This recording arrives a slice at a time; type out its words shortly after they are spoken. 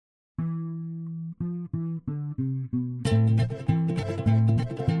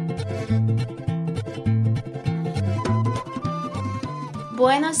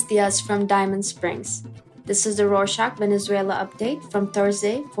Buenos dias from Diamond Springs. This is the Rorschach Venezuela update from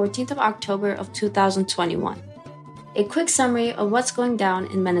Thursday, 14th of October of 2021. A quick summary of what's going down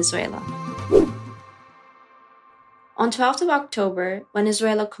in Venezuela. On 12th of October,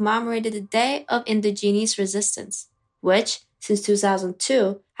 Venezuela commemorated the Day of Indigenous Resistance, which, since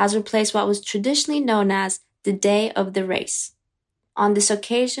 2002, has replaced what was traditionally known as the Day of the Race. On this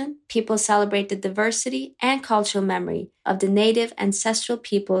occasion, people celebrate the diversity and cultural memory of the native ancestral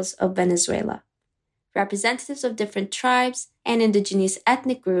peoples of Venezuela. Representatives of different tribes and indigenous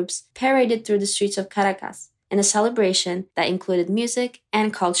ethnic groups paraded through the streets of Caracas in a celebration that included music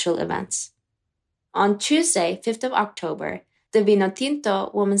and cultural events. On Tuesday, 5th of October, the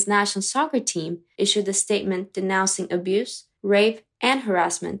Vinotinto women's national soccer team issued a statement denouncing abuse, rape, and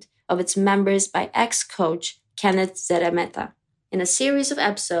harassment of its members by ex-coach Kenneth Zeremeta in a series of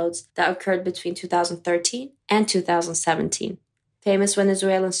episodes that occurred between 2013 and 2017. Famous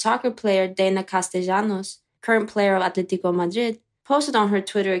Venezuelan soccer player Dana Castellanos, current player of Atletico Madrid, posted on her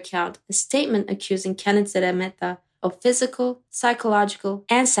Twitter account a statement accusing Kenneth Zeremeta of physical, psychological,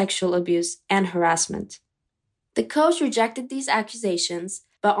 and sexual abuse and harassment. The coach rejected these accusations,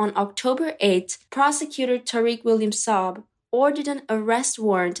 but on October 8th, prosecutor Tariq William Saab ordered an arrest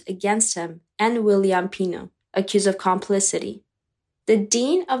warrant against him and William Pino, accused of complicity. The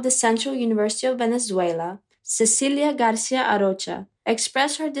dean of the Central University of Venezuela, Cecilia Garcia Arocha,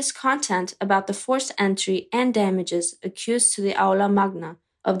 expressed her discontent about the forced entry and damages accused to the Aula Magna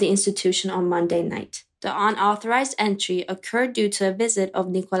of the institution on Monday night. The unauthorized entry occurred due to a visit of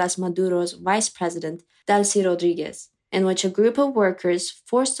Nicolas Maduro's vice president, Delcy Rodriguez, in which a group of workers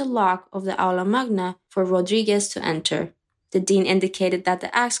forced the lock of the Aula Magna for Rodriguez to enter. The dean indicated that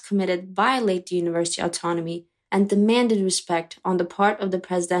the acts committed violate the university autonomy and demanded respect on the part of the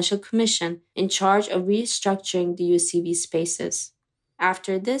Presidential Commission in charge of restructuring the UCV spaces.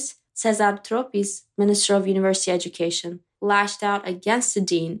 After this, Cesar Tropis, Minister of University Education, lashed out against the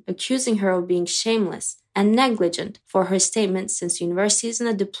dean, accusing her of being shameless and negligent for her statement since the university is in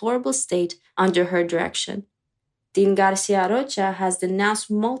a deplorable state under her direction. Dean Garcia Rocha has denounced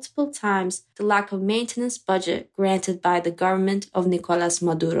multiple times the lack of maintenance budget granted by the government of Nicolas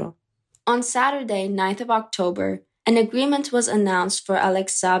Maduro. On Saturday, 9th of October, an agreement was announced for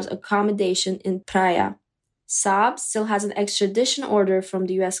Alex Saab's accommodation in Praia. Saab still has an extradition order from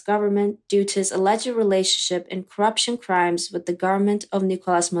the U.S. government due to his alleged relationship in corruption crimes with the government of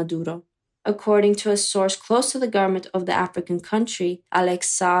Nicolas Maduro. According to a source close to the government of the African country, Alex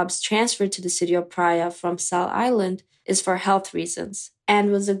Saab's transfer to the city of Praia from Sal Island is for health reasons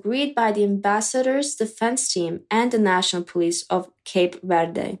and was agreed by the ambassador's defense team and the national police of Cape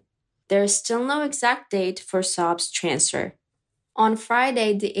Verde. There is still no exact date for Saab's transfer. On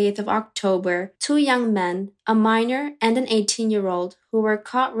Friday, the 8th of October, two young men, a minor and an 18-year-old, who were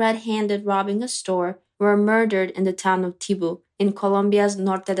caught red-handed robbing a store, were murdered in the town of Tibu, in Colombia's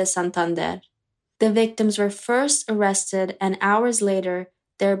Norte de Santander. The victims were first arrested, and hours later,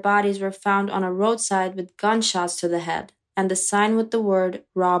 their bodies were found on a roadside with gunshots to the head, and a sign with the word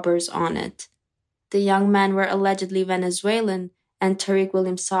robbers on it. The young men were allegedly Venezuelan, and Tariq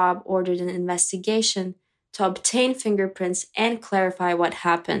William Saab ordered an investigation to obtain fingerprints and clarify what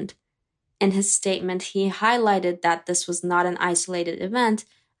happened. In his statement, he highlighted that this was not an isolated event,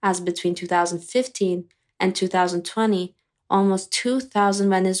 as between 2015 and 2020, almost 2,000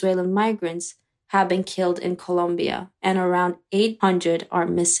 Venezuelan migrants have been killed in Colombia, and around 800 are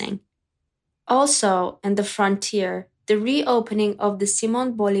missing. Also, in the frontier, the reopening of the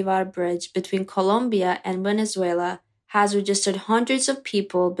Simón Bolívar Bridge between Colombia and Venezuela has registered hundreds of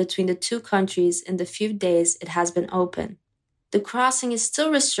people between the two countries in the few days it has been open. The crossing is still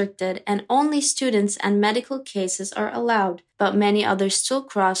restricted and only students and medical cases are allowed, but many others still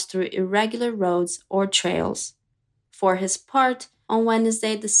cross through irregular roads or trails. For his part, on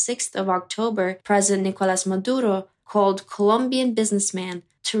Wednesday, the 6th of October, President Nicolas Maduro called Colombian businessmen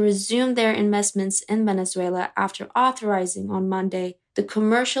to resume their investments in Venezuela after authorizing on Monday the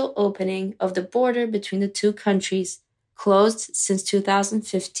commercial opening of the border between the two countries, closed since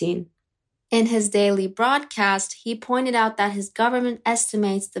 2015. In his daily broadcast, he pointed out that his government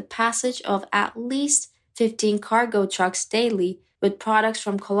estimates the passage of at least 15 cargo trucks daily with products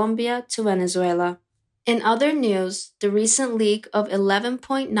from Colombia to Venezuela. In other news, the recent leak of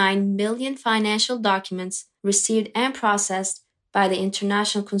 11.9 million financial documents received and processed by the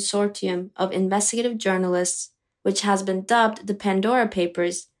International Consortium of Investigative Journalists, which has been dubbed the Pandora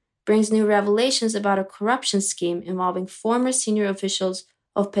Papers, brings new revelations about a corruption scheme involving former senior officials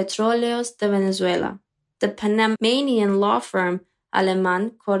of Petróleos de Venezuela. The Panamanian law firm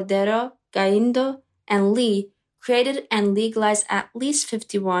Alemán, Cordero, Gaindo, and Lee created and legalized at least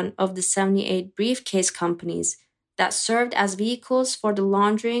 51 of the 78 briefcase companies that served as vehicles for the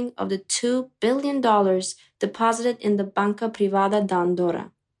laundering of the $2 billion deposited in the Banca Privada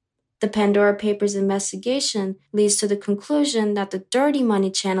d'Andorra. The Pandora Papers investigation leads to the conclusion that the dirty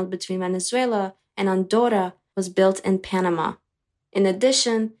money channeled between Venezuela and Andorra was built in Panama. In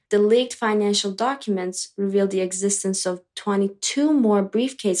addition, the leaked financial documents revealed the existence of 22 more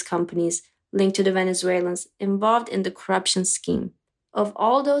briefcase companies linked to the Venezuelans involved in the corruption scheme. Of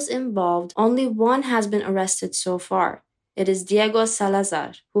all those involved, only one has been arrested so far. It is Diego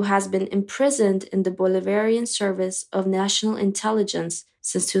Salazar, who has been imprisoned in the Bolivarian Service of National Intelligence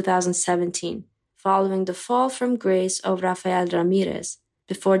since 2017, following the fall from grace of Rafael Ramirez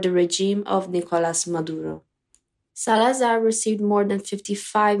before the regime of Nicolás Maduro. Salazar received more than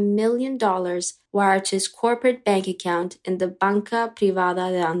 $55 million wired to his corporate bank account in the Banca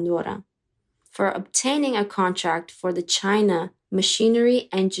Privada de Andorra for obtaining a contract for the China Machinery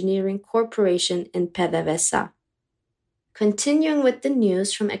Engineering Corporation in PDVSA. Continuing with the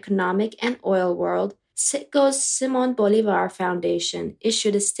news from economic and oil world, Citgo's Simón Bolívar Foundation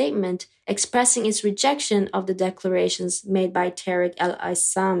issued a statement expressing its rejection of the declarations made by Tariq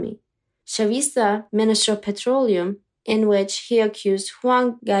El-Aissami, Chavista Minister of Petroleum, in which he accused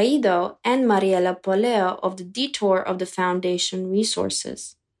Juan Guaido and Mariela Poleo of the detour of the foundation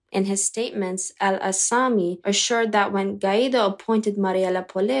resources. In his statements, El-Aissami assured that when Guaido appointed Mariela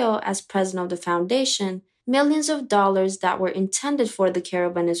Poleo as president of the foundation, millions of dollars that were intended for the care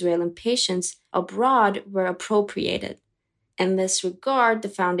of Venezuelan patients abroad were appropriated. In this regard, the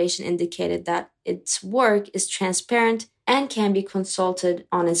foundation indicated that its work is transparent and can be consulted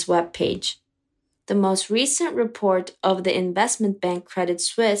on its webpage. The most recent report of the investment bank Credit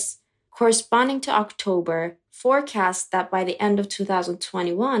Suisse, corresponding to October, forecasts that by the end of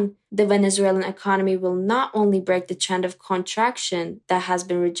 2021, the Venezuelan economy will not only break the trend of contraction that has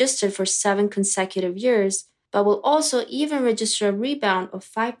been registered for 7 consecutive years, but will also even register a rebound of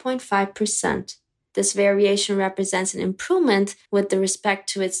 5.5%. This variation represents an improvement with respect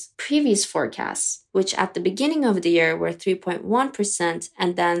to its previous forecasts, which at the beginning of the year were 3.1%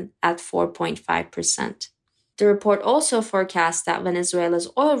 and then at 4.5%. The report also forecasts that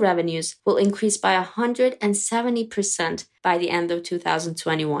Venezuela's oil revenues will increase by 170% by the end of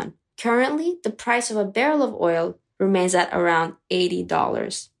 2021. Currently, the price of a barrel of oil remains at around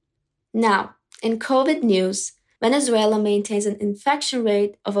 $80. Now, in COVID news, Venezuela maintains an infection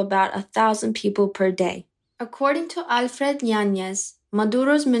rate of about 1,000 people per day. According to Alfred Yanez,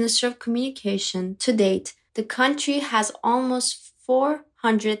 Maduro's Minister of Communication, to date, the country has almost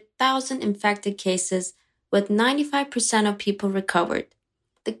 400,000 infected cases, with 95% of people recovered.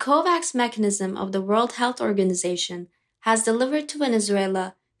 The COVAX mechanism of the World Health Organization has delivered to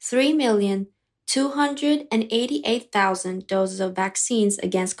Venezuela 3,288,000 doses of vaccines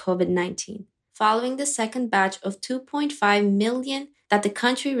against COVID-19, following the second batch of 2.5 million that the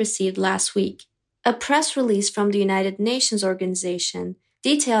country received last week. A press release from the United Nations organization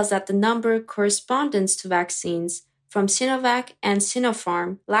details that the number corresponds to vaccines from Sinovac and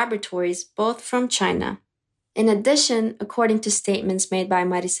Sinopharm laboratories, both from China. In addition, according to statements made by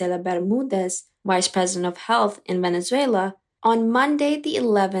Marisela Bermudez, Vice President of Health in Venezuela, on Monday the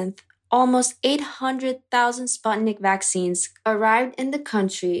 11th, almost 800,000 Sputnik vaccines arrived in the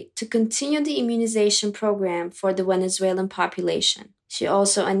country to continue the immunization program for the Venezuelan population. She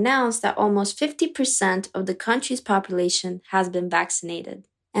also announced that almost 50% of the country's population has been vaccinated.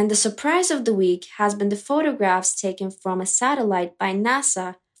 And the surprise of the week has been the photographs taken from a satellite by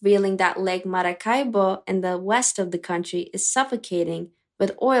NASA revealing that Lake Maracaibo in the west of the country is suffocating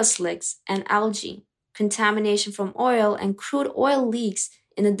with oil slicks and algae. Contamination from oil and crude oil leaks,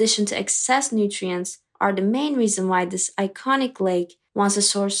 in addition to excess nutrients, are the main reason why this iconic lake, once a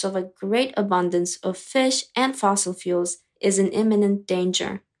source of a great abundance of fish and fossil fuels, is in imminent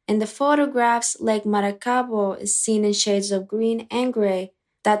danger. In the photographs, Lake Maracaibo is seen in shades of green and gray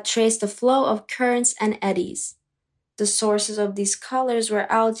that trace the flow of currents and eddies. The sources of these colors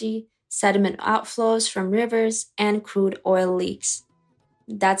were algae, sediment outflows from rivers, and crude oil leaks.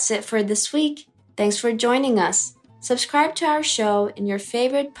 That's it for this week. Thanks for joining us. Subscribe to our show in your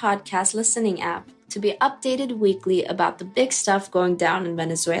favorite podcast listening app to be updated weekly about the big stuff going down in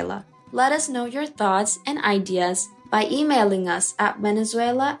Venezuela. Let us know your thoughts and ideas by emailing us at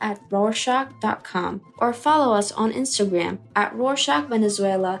venezuela@rorschach.com or follow us on Instagram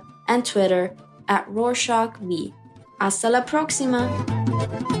 @RorschachVenezuela and Twitter @RorschachV. Hasta la próxima!